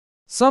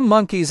Some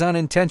monkeys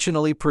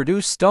unintentionally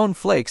produce stone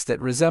flakes that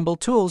resemble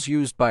tools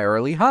used by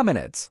early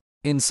hominids.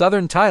 In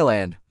southern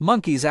Thailand,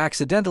 monkeys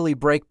accidentally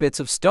break bits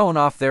of stone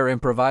off their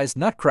improvised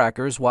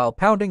nutcrackers while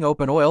pounding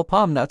open oil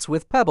palm nuts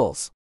with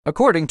pebbles.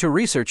 According to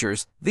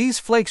researchers, these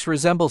flakes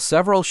resemble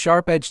several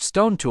sharp-edged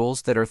stone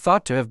tools that are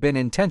thought to have been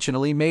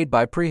intentionally made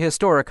by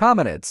prehistoric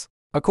hominids.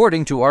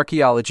 According to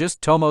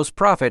archaeologist Tomos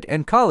Proffitt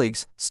and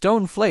colleagues,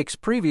 stone flakes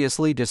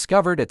previously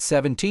discovered at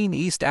 17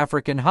 East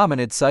African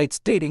hominid sites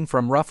dating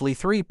from roughly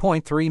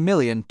 3.3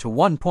 million to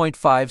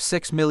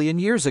 1.56 million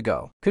years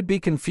ago could be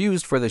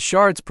confused for the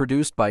shards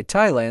produced by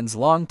Thailand's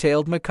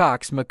long-tailed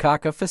macaques,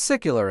 Macaca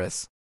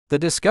fascicularis. The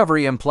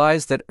discovery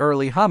implies that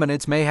early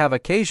hominids may have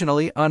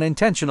occasionally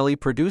unintentionally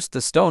produced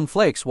the stone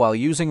flakes while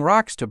using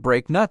rocks to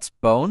break nuts,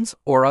 bones,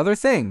 or other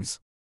things.